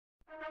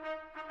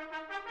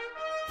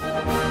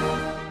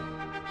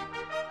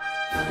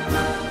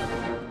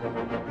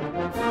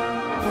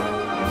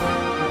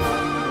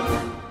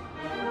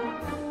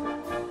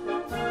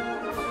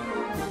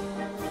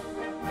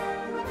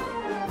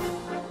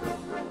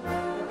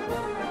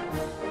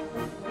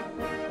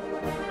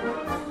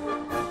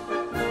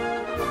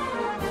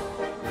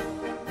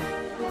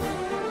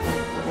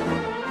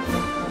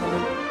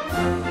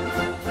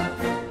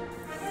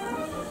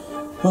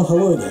Well,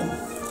 hello again.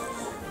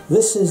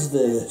 This is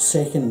the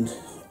second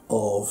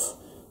of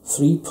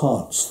 3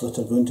 parts that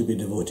are going to be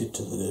devoted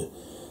to the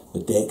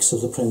decks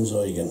of the Prinz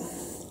Eugen.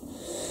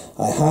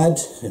 I had,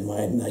 in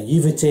my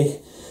naivety,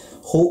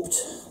 hoped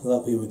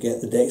that we would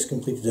get the decks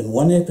completed in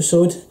one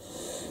episode,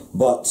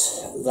 but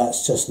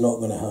that's just not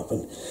going to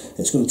happen.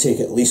 It's going to take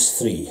at least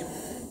 3.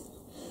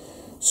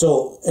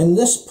 So, in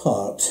this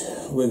part,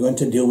 we're going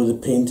to deal with the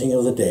painting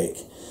of the deck.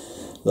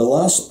 The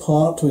last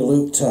part we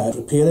looked at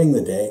repairing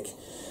the deck,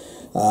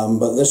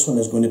 but this one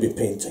is going to be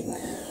painting.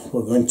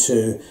 We're going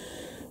to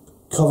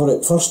cover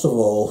it first of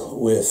all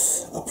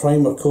with a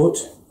primer coat.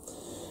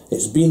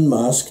 It's been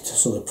masked,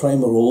 so the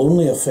primer will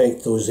only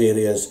affect those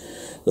areas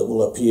that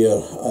will appear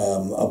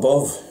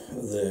above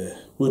the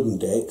wooden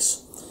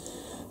decks.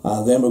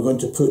 And then we're going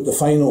to put the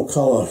final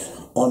colour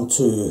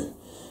onto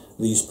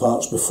these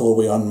parts before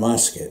we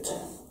unmask it.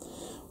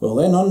 We'll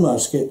then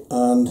unmask it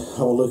and have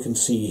a look and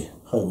see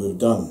how we've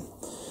done.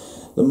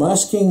 The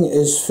masking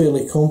is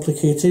fairly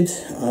complicated,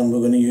 and we're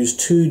going to use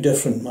 2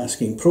 different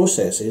masking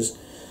processes.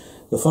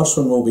 The first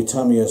one will be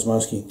Tamiya's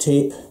masking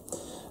tape,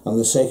 and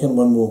the second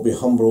one will be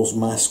Humbrol's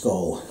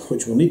Mask-All,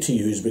 which we'll need to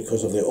use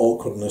because of the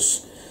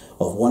awkwardness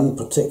of one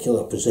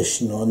particular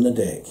position on the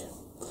deck.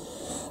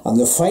 And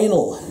the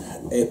final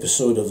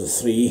episode of the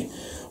 3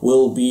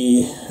 will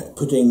be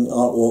putting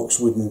Artwork's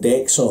wooden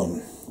decks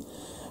on.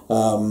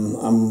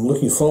 I'm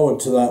looking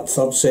forward to that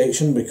third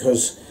section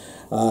because,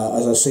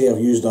 as I say, I've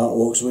used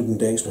Artwork's wooden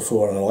decks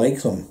before and I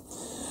like them.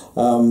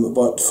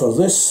 But for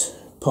this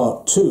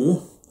part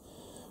 2,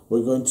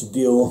 we're going to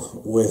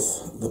deal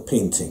with the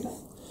painting.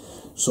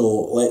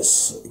 So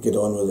let's get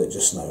on with it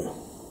just now.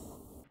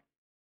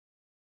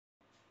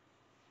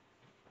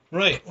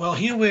 Right, well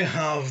here we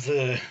have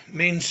the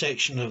main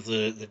section of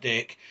the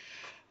deck,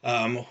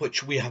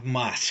 which we have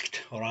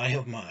masked, or I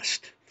have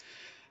masked.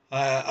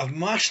 I've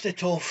masked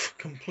it off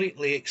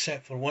completely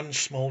except for one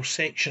small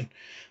section,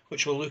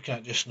 which we'll look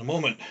at just in a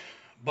moment.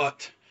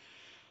 But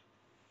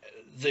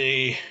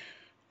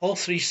all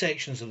 3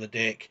 sections of the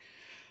deck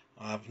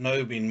have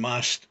now been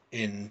masked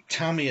in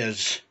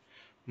Tamiya's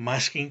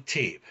masking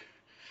tape,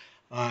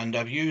 and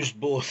I've used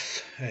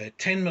both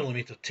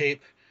 10mm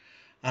tape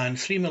and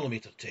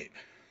 3mm tape.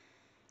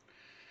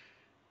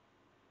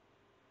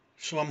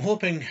 So I'm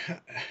hoping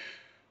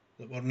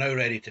that we're now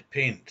ready to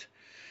paint.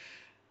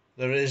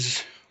 There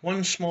is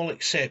one small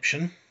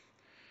exception,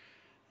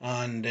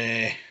 and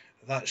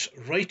that's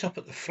right up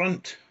at the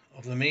front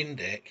of the main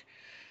deck,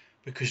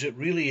 because it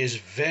really is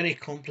very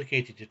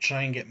complicated to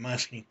try and get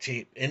masking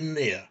tape in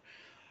there,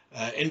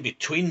 in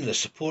between the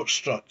support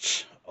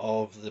struts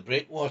of the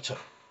breakwater.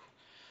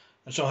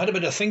 And so I had a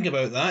bit of think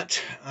about that,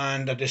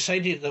 and I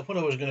decided that what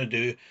I was going to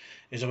do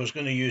is I was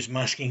going to use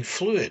masking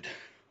fluid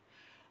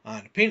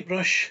and a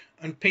paintbrush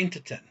and paint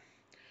it in.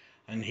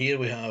 And here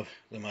we have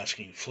the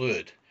masking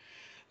fluid.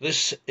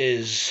 This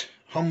is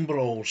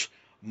Humbrol's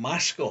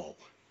Mask-All.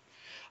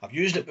 I've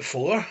used it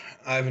before.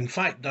 I've in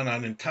fact done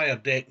an entire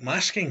deck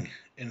masking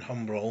in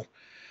Humbrol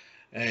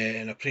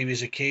in a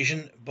previous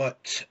occasion,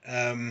 but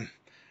in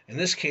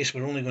this case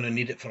we're only going to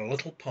need it for a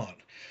little part.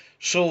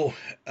 So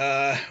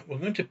we're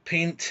going to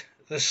paint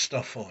this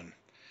stuff on.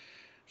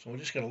 So we'll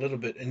just get a little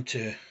bit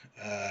into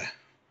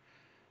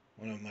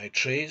one of my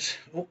trays.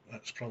 Oh,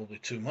 that's probably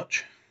too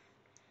much.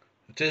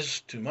 It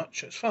is too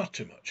much. It's far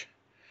too much.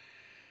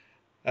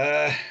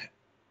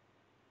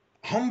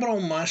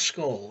 Humbrol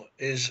Mask-All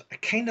is a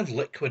kind of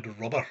liquid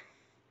rubber,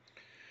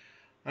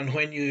 and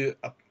when you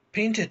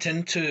paint it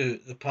into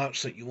the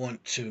parts that you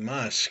want to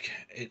mask,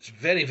 it's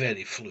very,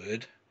 very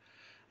fluid,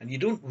 and you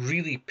don't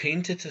really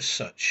paint it as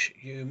such.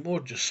 You more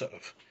just sort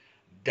of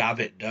dab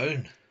it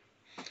down.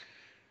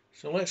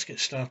 So let's get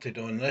started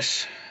on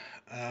this.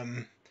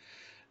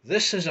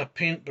 This is a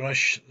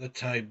paintbrush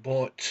that I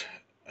bought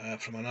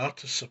from an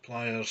artist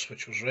supplier's,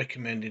 which was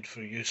recommended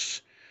for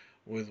use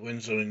with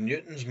Winsor &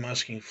 Newton's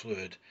masking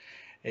fluid.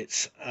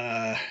 It's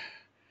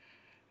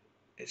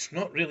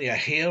not really a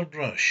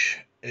hairbrush.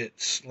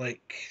 It's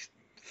like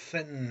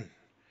thin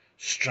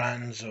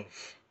strands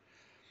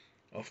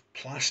of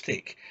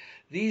plastic.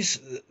 These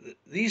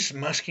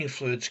masking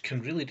fluids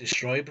can really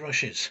destroy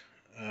brushes,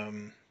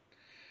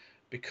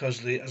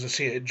 because as I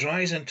say, it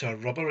dries into a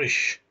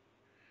rubberish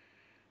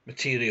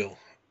material,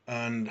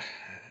 and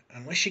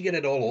unless you get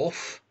it all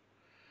off,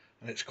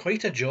 and it's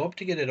quite a job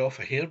to get it off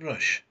a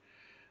hairbrush,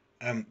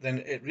 then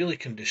it really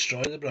can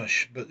destroy the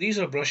brush. But these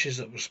are brushes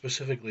that were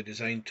specifically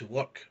designed to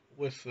work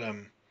with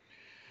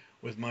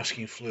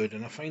masking fluid,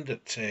 and I find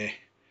that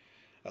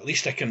at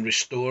least I can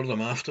restore them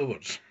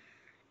afterwards.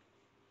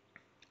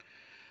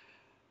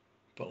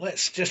 But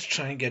let's just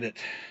try and get it.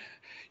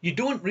 You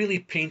don't really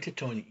paint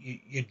it on,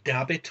 you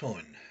dab it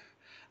on,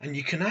 and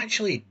you can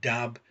actually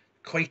dab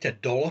quite a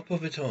dollop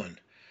of it on,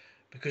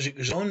 because it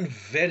goes on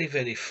very,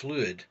 very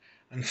fluid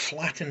and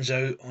flattens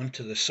out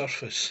onto the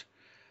surface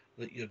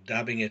that you're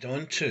dabbing it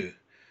onto,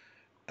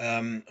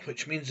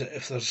 which means that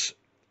if there's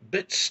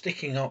bits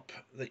sticking up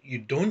that you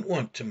don't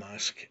want to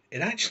mask,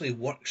 it actually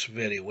works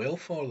very well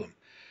for them.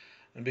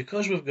 And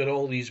because we've got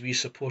all these wee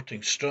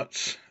supporting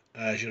struts,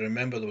 As you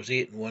remember, there was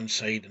 8 on one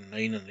side and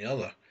 9 on the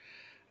other.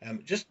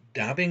 Just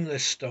dabbing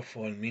this stuff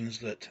on means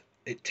that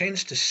it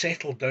tends to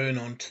settle down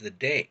onto the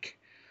deck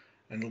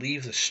and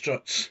leave the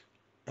struts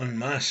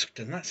unmasked,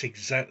 and that's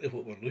exactly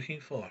what we're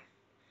looking for.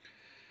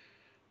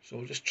 So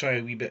we'll just try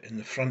a wee bit in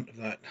the front of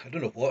that. I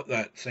don't know what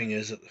that thing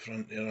is at the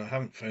front there, I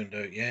haven't found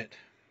out yet,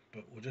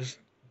 but we'll just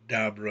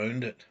dab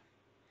round it.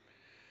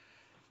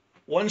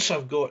 Once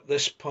I've got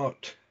this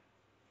part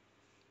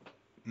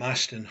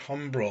masked in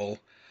Humbrol,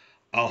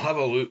 I'll have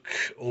a look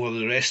over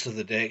the rest of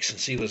the decks and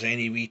see if there's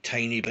any wee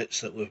tiny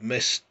bits that we've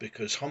missed,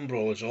 because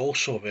Humbrol is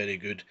also very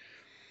good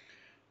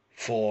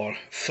for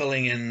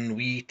filling in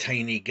wee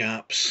tiny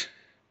gaps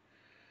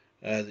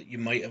that you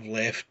might have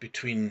left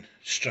between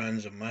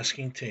strands of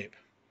masking tape.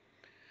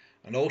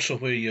 And also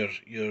where you're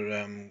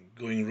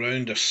going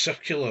round a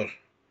circular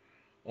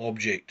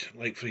object,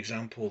 like for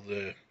example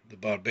the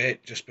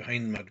barbette just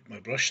behind my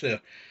brush there,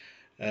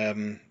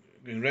 going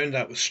round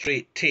that with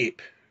straight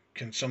tape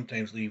can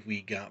sometimes leave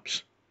wee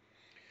gaps.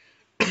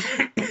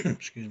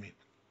 Excuse me.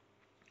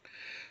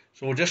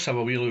 So we'll just have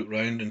a wee look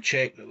round and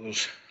check that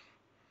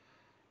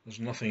there's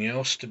nothing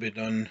else to be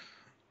done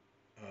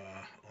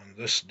on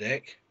this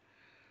deck.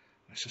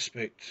 I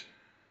suspect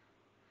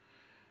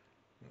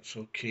that's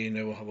okay.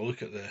 Now we'll have a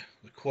look at the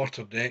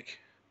quarter deck.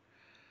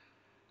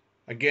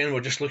 Again,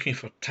 we're just looking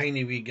for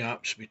tiny wee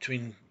gaps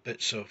between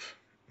bits of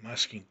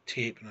masking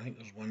tape, and I think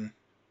there's one.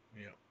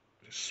 Yeah,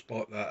 just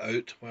spot that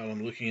out while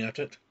I'm looking at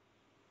it.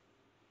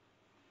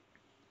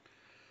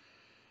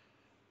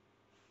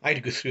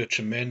 I'd go through a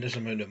tremendous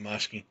amount of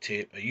masking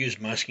tape. I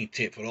used masking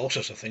tape for all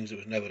sorts of things it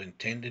was never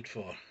intended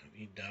for.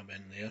 We dab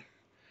in there.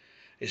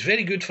 It's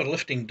very good for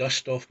lifting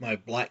dust off my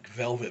black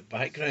velvet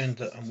background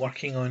that I'm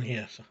working on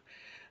here. So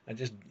I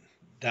just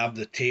dab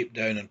the tape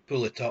down and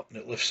pull it up, and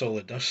it lifts all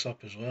the dust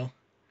up as well.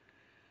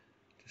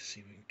 Just see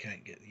if we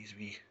can't get these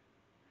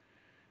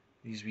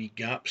wee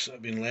gaps that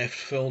have been left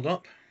filled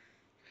up.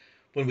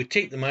 When we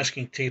take the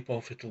masking tape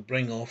off, it'll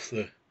bring off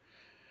the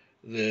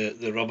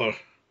rubber,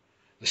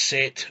 the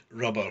set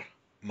rubber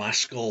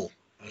maskell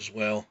as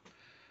well.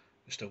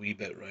 Just a wee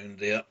bit round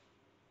there.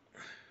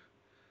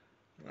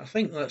 I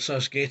think that's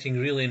us getting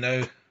really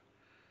now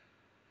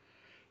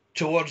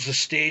towards the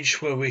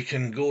stage where we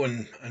can go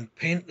and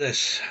paint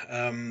this.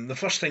 The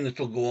first thing that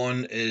will go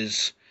on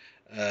is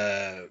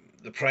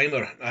the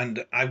primer,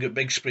 and I've got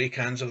big spray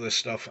cans of this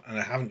stuff, and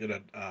I haven't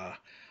got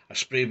a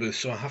spray booth,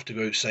 so I have to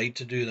go outside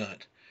to do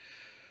that.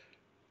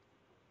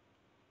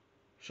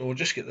 So we'll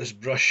just get this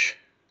brush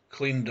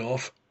cleaned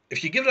off.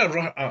 If you give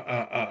it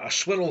a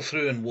swirl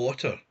through in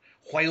water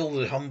while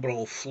the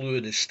Humbrol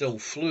fluid is still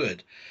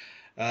fluid,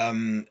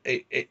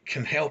 it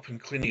can help in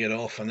cleaning it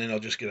off, and then I'll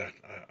just get a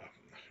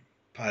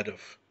pad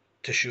of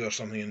tissue or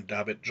something and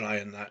dab it dry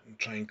in that and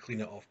try and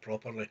clean it off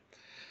properly.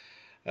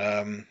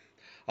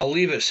 I'll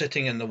leave it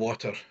sitting in the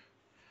water,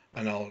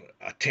 and I'll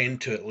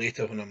attend to it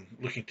later when I'm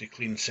looking to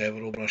clean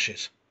several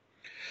brushes.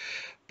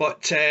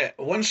 But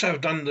once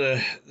I've done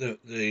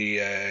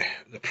the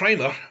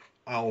primer,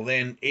 I'll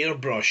then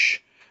airbrush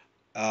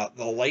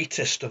the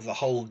lightest of the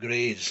hull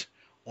greys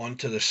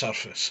onto the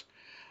surface,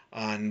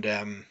 and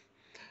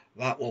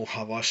that will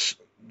have us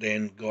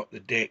then got the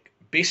deck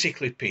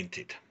basically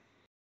painted.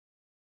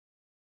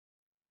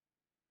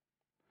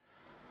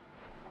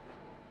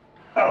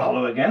 Oh,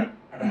 hello again.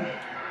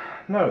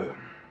 Now,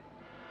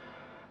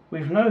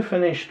 we've now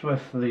finished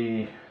with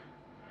the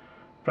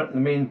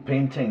main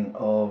painting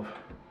of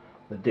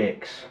the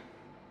decks,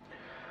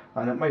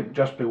 and it might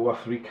just be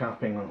worth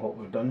recapping on what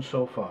we've done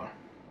so far.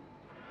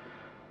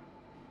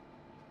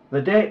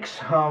 The decks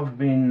have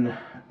been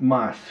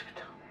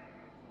masked,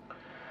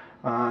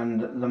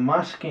 and the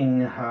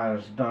masking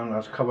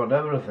has covered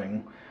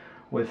everything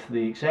with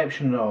the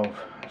exception of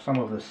some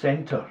of the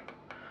centre,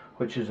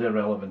 which is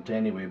irrelevant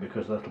anyway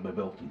because that'll be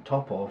built on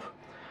top of,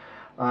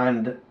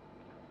 and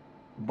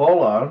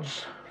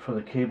bollards for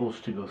the cables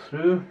to go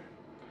through,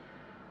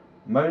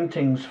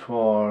 mountings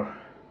for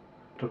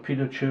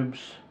torpedo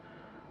tubes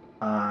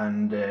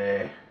and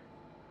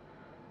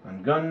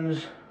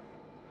guns.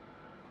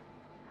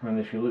 And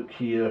if you look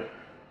here,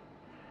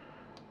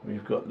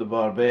 we've got the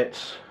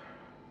barbettes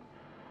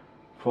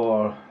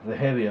for the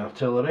heavy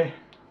artillery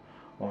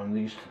on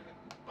these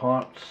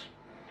parts,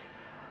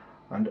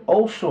 and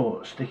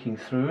also sticking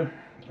through,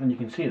 and you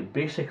can see it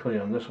basically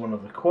on this one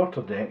of the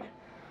quarter deck,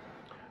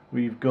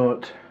 we've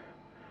got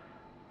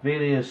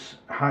various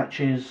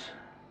hatches,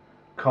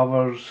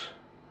 covers.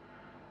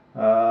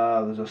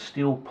 There's a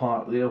steel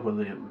part there where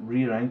the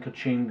rear anchor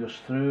chain goes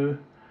through,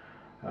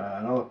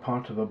 another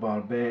part of a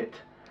barbette,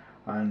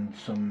 and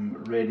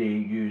some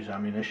ready-use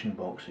ammunition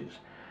boxes.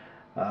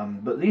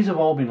 But these have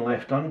all been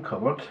left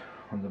uncovered.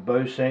 On the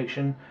bow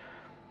section,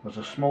 there's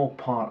a small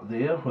part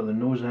there where the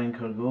nose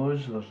anchor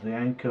goes. There's the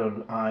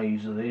anchor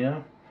eyes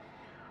there.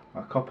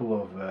 A couple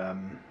of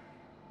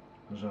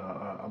there's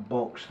a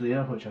box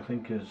there which I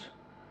think is,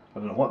 I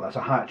don't know what, that's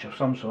a hatch of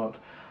some sort.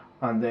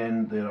 And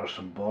then there are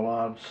some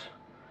bollards,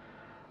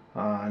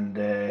 and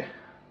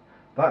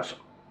that's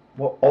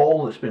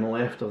all that's been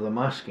left of the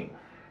masking.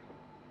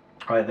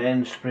 I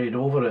then sprayed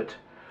over it,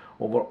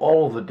 over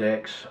all of the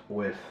decks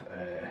with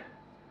a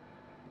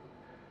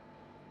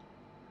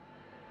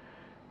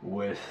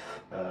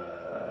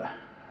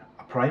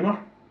primer.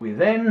 We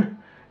then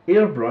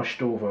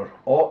airbrushed over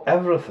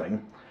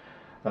everything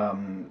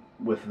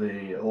with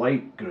the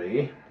light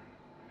grey,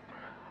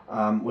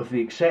 with the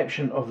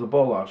exception of the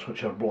bollards,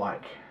 which are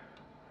black.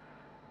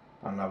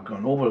 And I've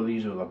gone over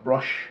these with a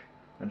brush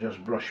and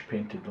just brush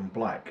painted them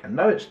black. And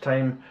now it's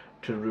time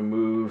to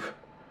remove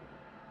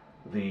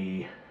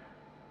the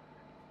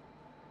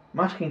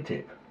masking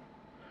tape.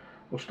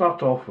 We'll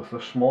start off with the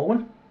small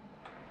one.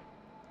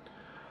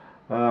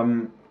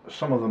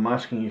 Some of the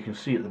masking you can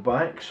see at the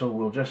back, so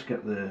we'll just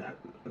get the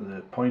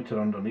pointer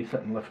underneath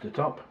it and lift it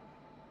up.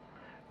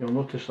 You'll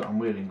notice that I'm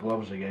wearing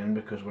gloves again,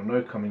 because we're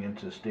now coming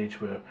into the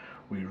stage where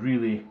we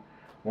really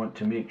want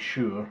to make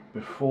sure,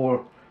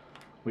 before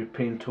we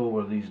paint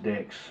over these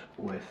decks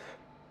with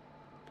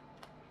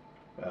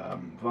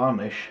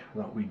varnish,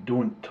 that we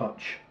don't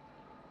touch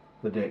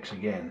the decks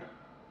again.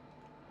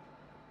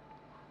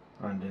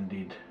 And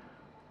indeed,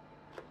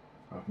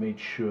 I've made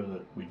sure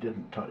that we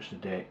didn't touch the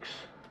decks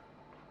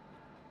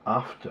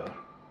after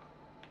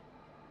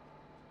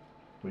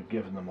we'd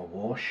given them a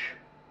wash.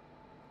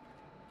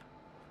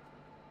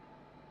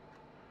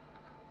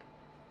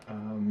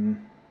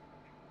 And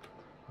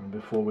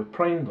before we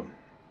primed them.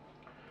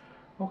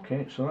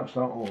 Okay, so that's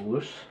that all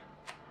loose,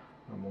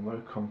 and we'll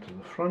now come to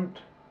the front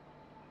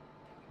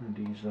and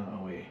ease that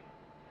away.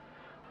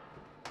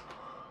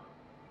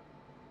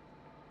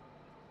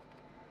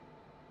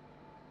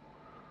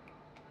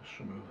 Just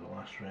remove the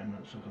last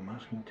remnants of the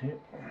masking tape.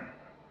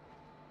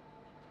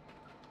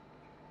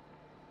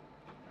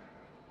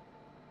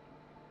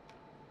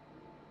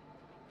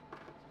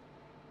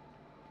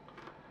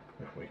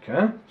 If we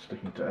can,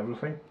 sticking to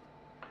everything.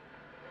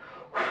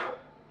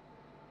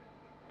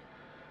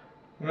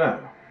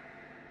 Now,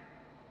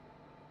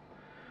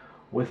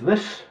 with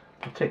this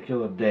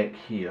particular deck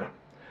here,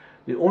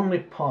 the only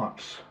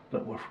parts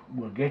that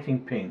were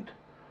getting paint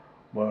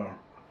were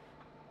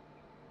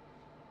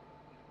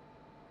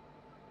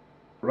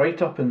right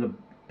up in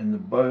the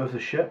bow of the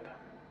ship,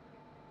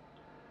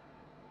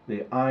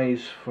 the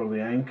eyes for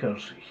the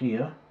anchors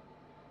here,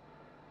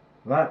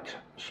 that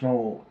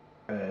small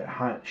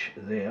hatch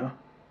there,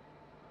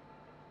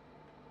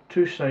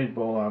 two side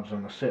bollards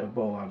and a set of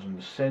bollards in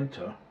the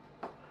centre,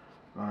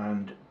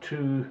 and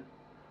two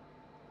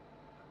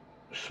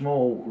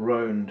small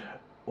round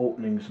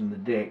openings in the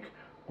deck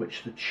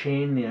which the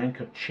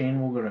anchor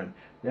chain will go around.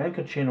 The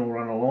anchor chain will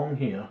run along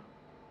here,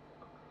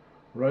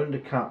 round the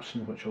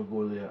capstan, which will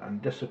go there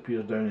and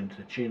disappear down into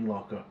the chain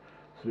locker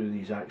through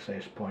these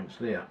access points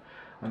there.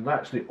 And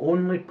that's the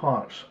only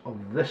parts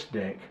of this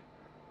deck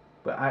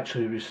that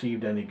actually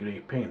received any grey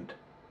paint.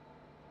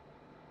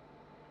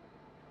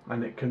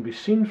 And it can be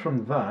seen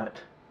from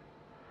that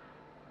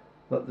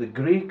the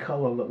grey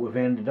colour that we've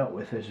ended up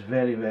with is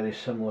very, very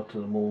similar to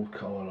the mould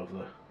colour of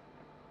the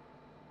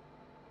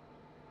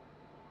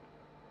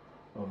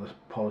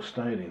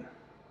polystyrene.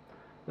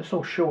 This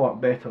will show up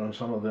better on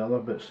some of the other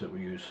bits that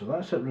we use. So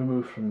that's it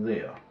removed from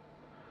there.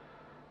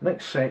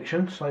 Next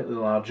section, slightly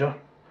larger,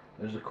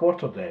 is the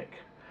quarter deck.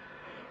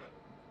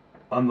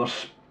 And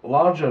there's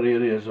larger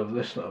areas of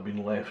this that have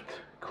been left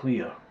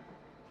clear.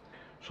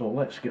 So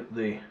let's get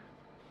the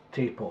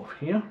tape off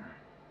here.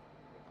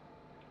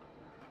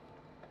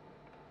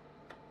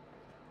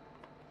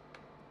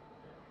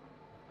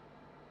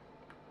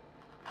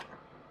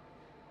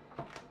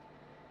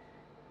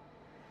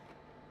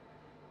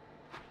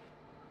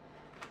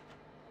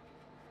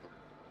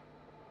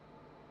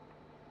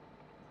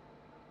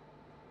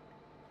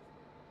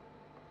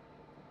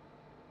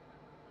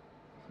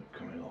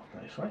 Coming off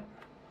nicely.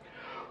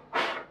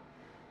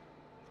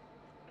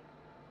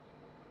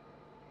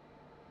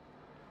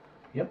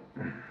 Yep.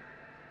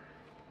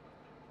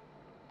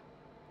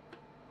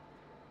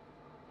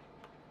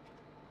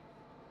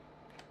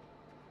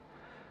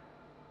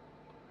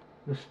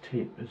 This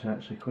tape is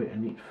actually quite a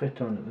neat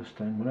fit on it this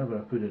time. Whenever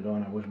I put it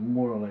on, I was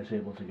more or less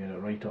able to get it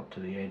right up to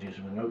the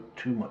edges without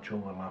too much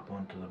overlap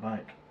onto the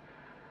back.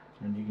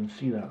 And you can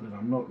see that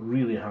I'm not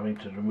really having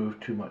to remove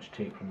too much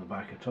tape from the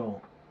back at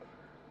all.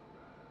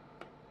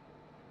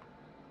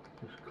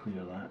 Just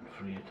clear that and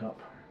free it up.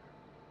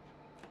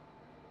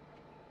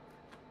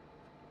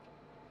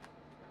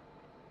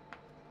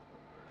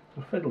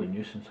 It's a fiddly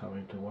nuisance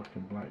having to work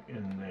in black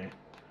in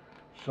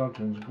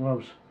surgeon's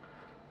gloves,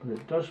 but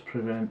it does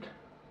prevent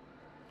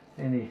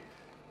any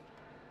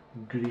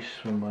grease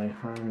from my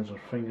hands or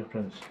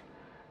fingerprints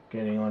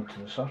getting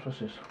onto the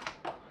surfaces,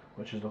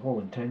 which is the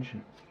whole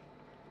intention.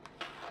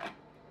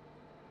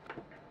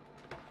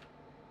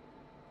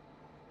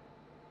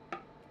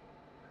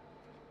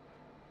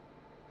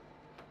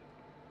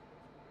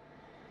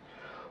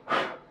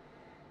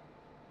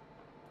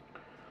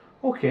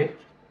 Okay,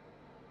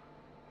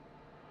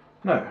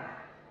 now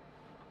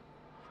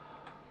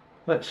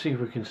let's see if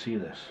we can see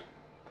this.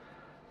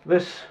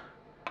 This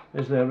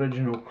is the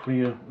original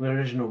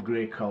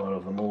grey colour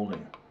of the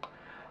moulding,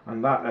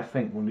 and that I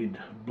think will need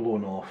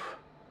blown off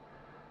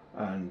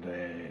and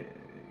there's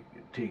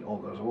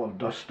a lot of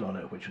dust on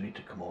it which will need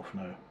to come off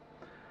now.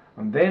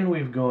 And then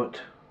we've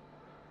got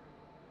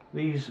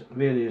these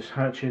various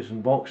hatches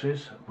and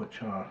boxes,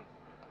 which are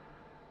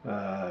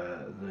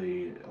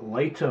the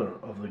lighter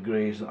of the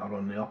greys that are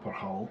on the upper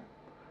hull,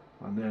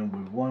 and then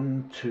we've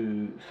 1,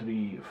 2,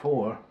 3,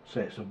 4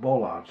 sets of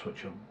bollards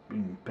which have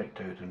been picked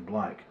out in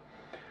black.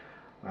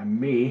 I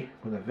may,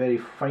 with a very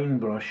fine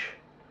brush,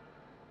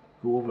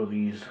 go over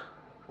these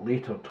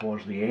later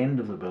towards the end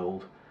of the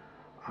build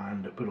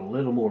and put a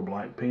little more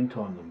black paint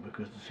on them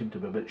because they seem to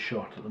be a bit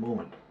short at the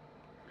moment.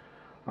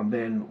 And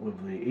then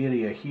with the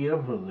area here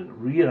for the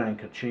rear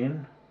anchor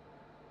chain,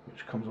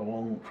 which comes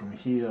along from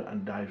here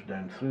and dives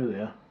down through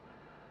there,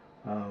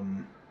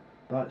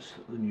 that's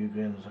the new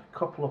grain. There's a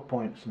couple of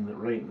points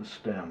right in the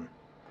stern.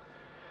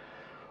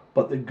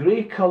 But the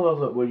grey colour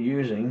that we're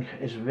using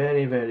is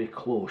very, very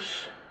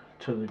close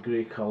to the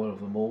grey colour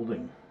of the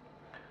moulding.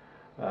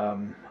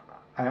 I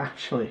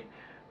actually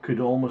could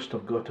almost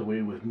have got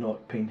away with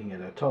not painting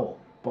it at all,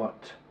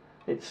 but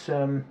it's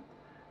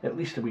at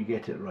least we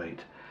get it right.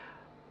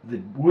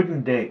 The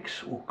wooden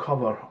decks will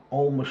cover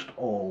almost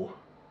all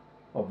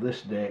of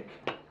this deck,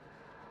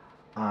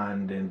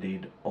 and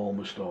indeed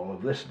almost all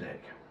of this deck.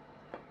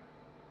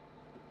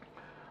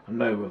 And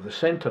now with the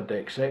centre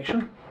deck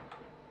section,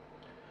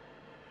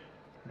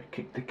 I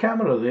kicked the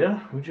camera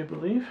there, would you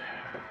believe,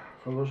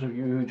 for those of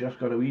you who just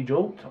got a wee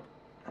jolt.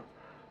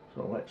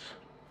 So let's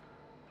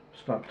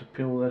start to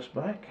peel this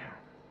back.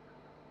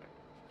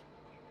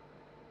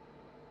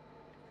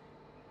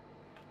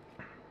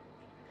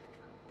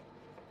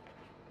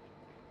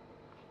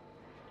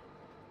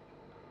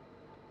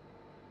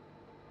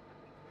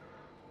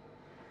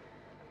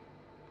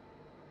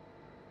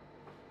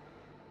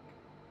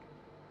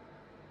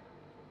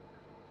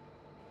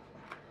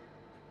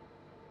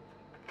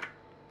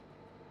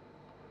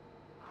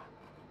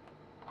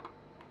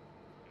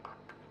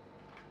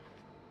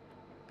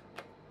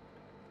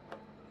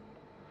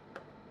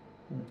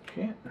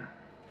 Okay, and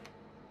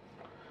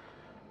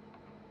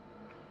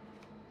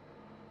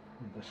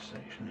this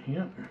section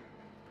here.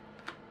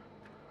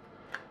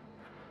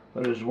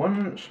 There is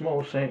one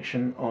small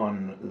section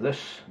on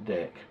this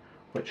deck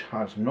which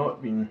has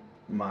not been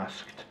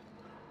masked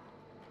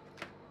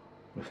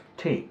with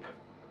tape,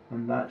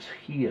 and that's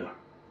here,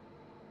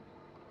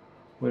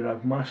 where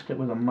I've masked it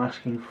with a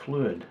masking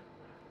fluid,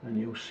 and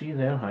you'll see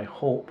there, I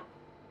hope,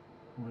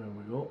 there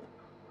we go,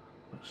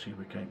 let's see if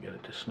we can't get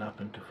it to snap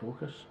into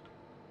focus.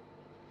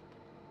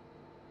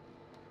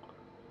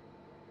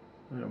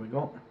 There we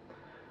go.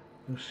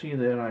 You'll see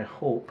there, I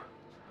hope,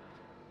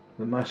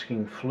 the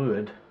masking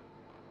fluid,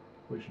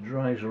 which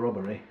dries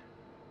rubbery,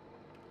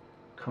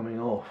 coming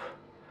off.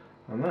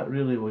 And that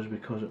really was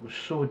because it was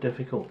so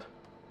difficult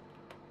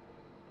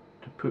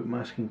to put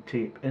masking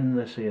tape in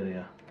this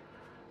area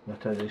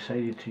that I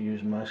decided to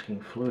use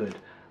masking fluid.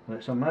 And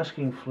it's a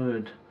masking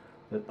fluid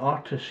that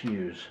artists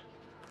use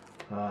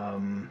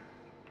from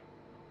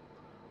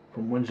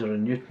Winsor &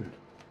 Newton.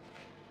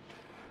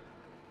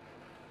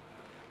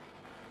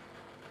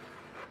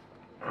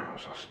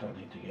 So I'm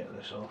starting to get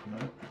this off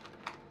now.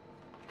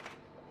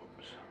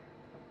 Oops.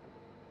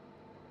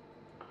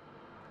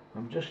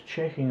 I'm just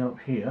checking up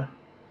here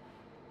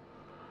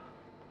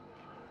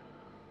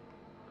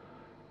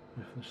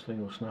if this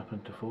thing will snap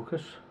into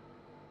focus,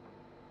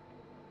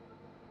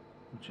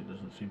 which it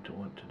doesn't seem to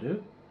want to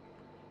do.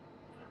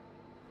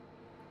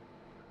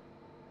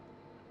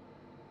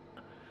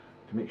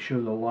 To make sure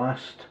the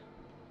last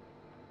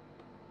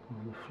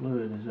of the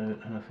fluid is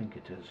out, and I think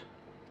it is.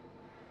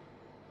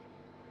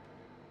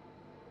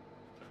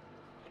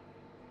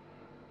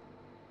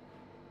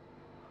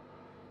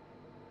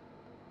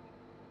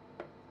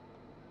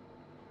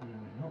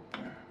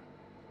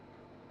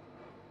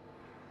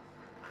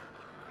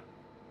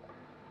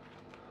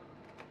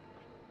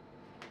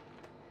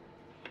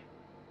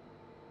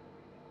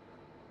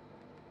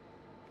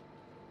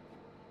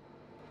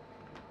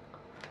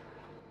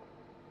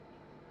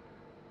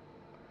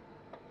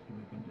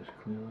 We can just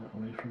clear that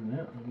away from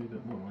there. There's a wee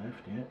bit more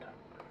left yet.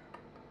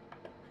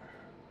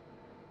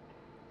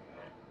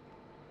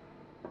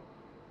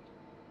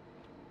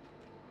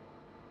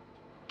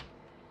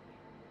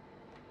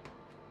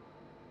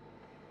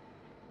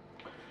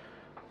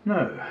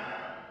 Now,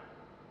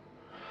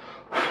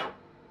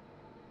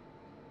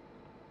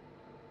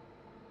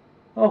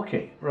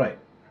 okay, right.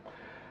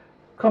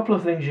 A couple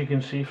of things you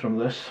can see from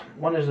this.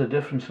 One is the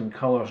difference in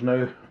colours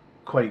now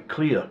quite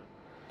clear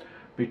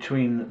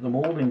between the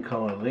moulding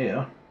colour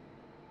there,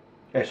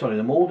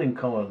 the moulding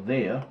colour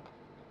there,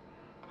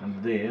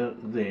 and there,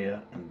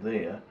 there, and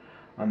there,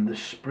 and the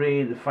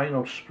spray, the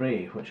final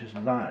spray, which is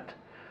that.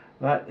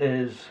 That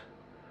is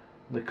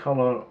the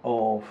colour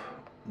of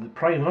the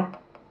primer,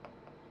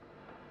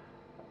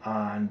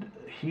 and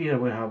here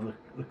we have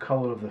the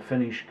colour of the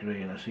finish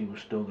grey, and I see we've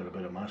still got a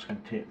bit of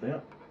masking tape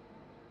there.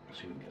 Let's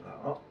see if we can get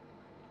that up.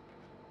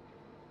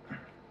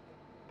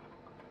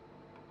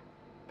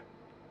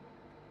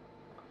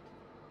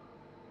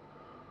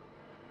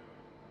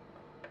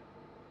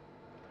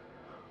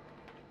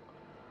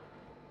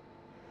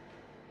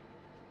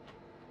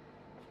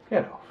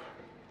 Get off.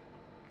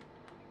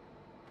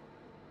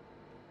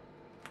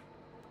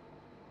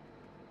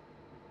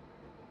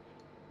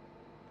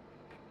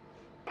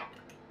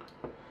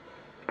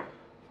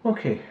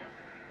 Okay,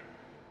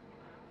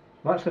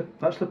 that's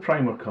the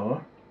primer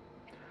colour.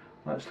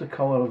 That's the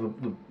colour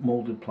of the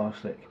moulded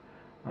plastic,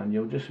 and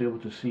you'll just be able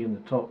to see in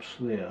the tops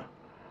there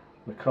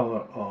the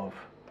colour of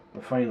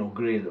the final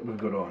grey that we've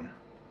got on.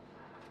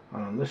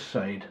 And on this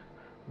side,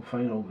 the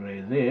final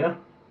grey there,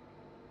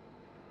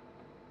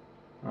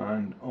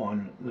 and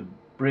on the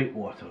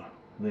breakwater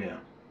there.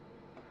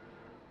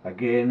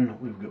 Again,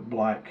 we've got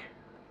black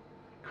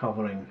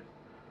covering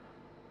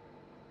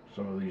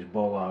some of these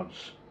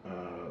bollards.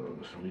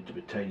 This will need to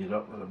be tidied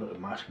up with a bit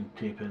of masking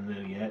tape in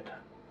there yet,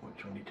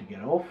 which we'll need to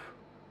get off.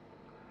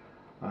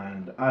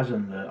 And as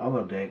in the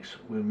other decks,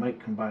 we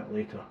might come back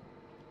later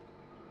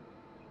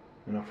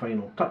in a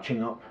final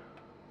touching up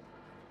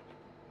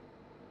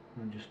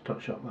and just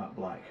touch up that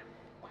black.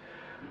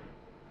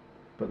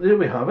 But there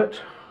we have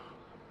it.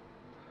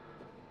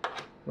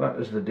 That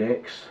is the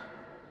decks,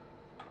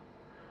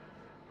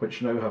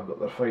 which now have got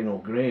their final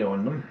grey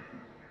on them.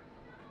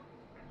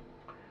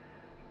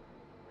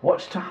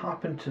 What's to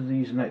happen to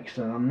these next,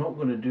 and I'm not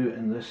going to do it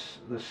in this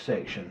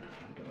section,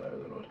 get that out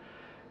of the road,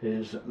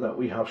 is that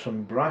we have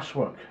some brass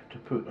work to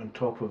put on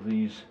top of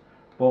these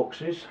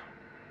boxes,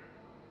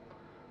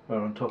 or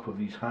on top of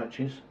these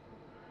hatches.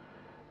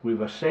 We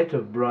have a set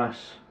of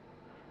brass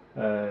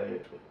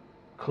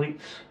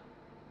cleats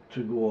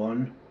to go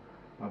on.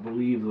 I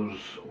believe there's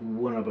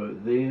one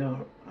about there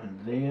and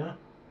there,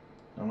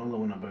 another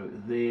one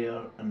about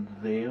there and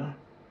there.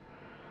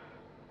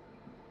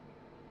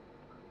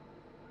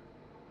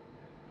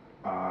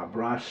 A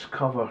brass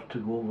cover to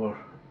go over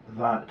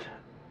that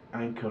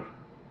anchor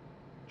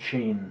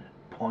chain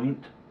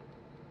point,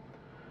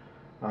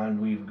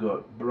 and we've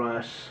got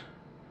brass,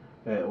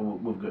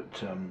 we've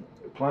got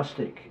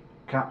plastic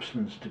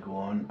capstans to go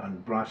on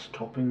and brass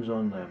toppings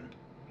on them.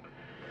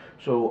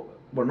 So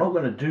we're not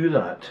going to do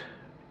that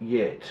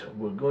yet.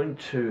 We're going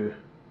to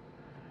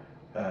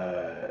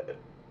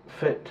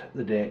fit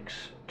the decks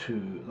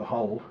to the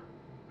hull,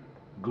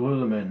 glue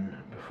them in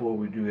before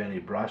we do any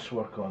brass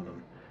work on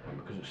them,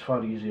 because it's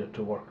far easier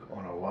to work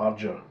on a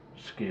larger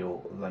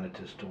scale than it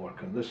is to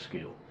work on this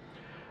scale.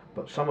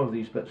 But some of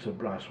these bits of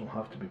brass will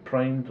have to be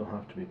primed, they'll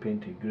have to be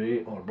painted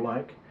grey or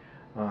black,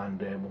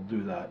 and we'll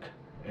do that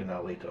in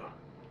a later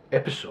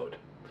episode.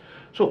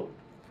 So,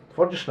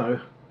 for just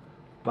now,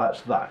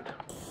 that's that.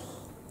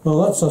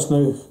 Well, that's us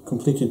now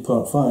completed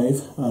part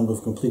 5, and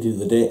we've completed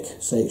the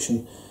deck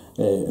section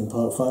in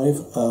part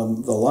 5.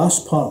 The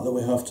last part that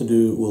we have to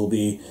do will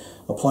be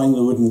applying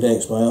the wooden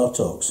decks by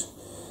Artox.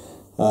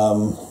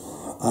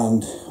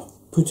 And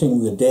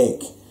putting the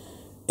deck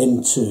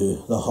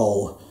into the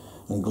hull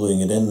and gluing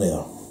it in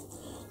there.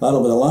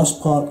 That'll be the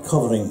last part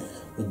covering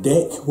the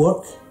deck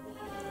work,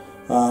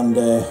 and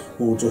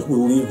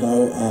we'll leave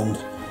now, and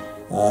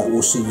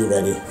we'll see you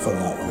ready for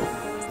that one.